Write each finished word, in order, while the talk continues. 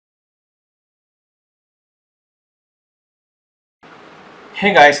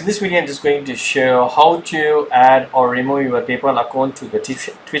Hey guys, in this video I'm just going to show how to add or remove your PayPal account to the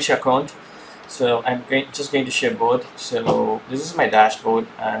Twitch account. So I'm just going to share both. So this is my dashboard,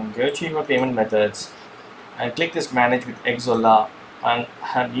 and go to your payment methods and click this manage with Xsolla, and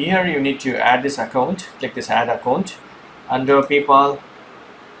here you need to add this account. Click this add account. Under PayPal,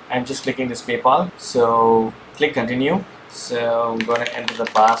 I'm just clicking this PayPal. So click continue. So I'm going to enter the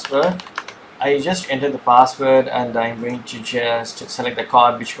password. I just enter the password and I'm going to just select the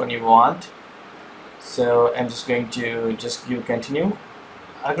card which one you want. So I'm just going to just give continue,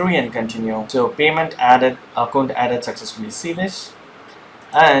 agree and continue. So payment added, account added successfully. See this?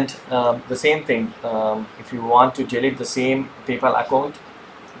 And the same thing, if you want to delete the same PayPal account,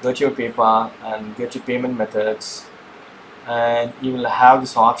 go to your PayPal and go to payment methods, and you will have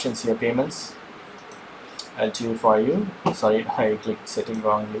these options here, payments. I'll do for you. Sorry, I clicked setting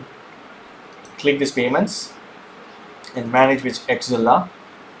wrongly. Click this payments and manage with Xsolla,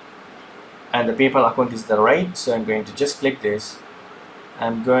 and the PayPal account is the right, so I'm going to just click this.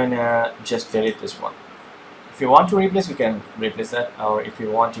 I'm going to just delete this one. If you want to replace, you can replace that, or if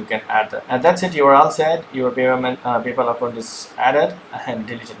you want, you can add that. And that's it, you are all set. Your PayPal account is added and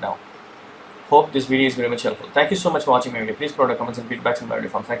deleted now. Hope this video is very much helpful. Thank you so much for watching my video. Please provide comments and feedbacks in my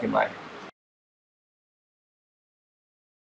video form. Thank you, bye.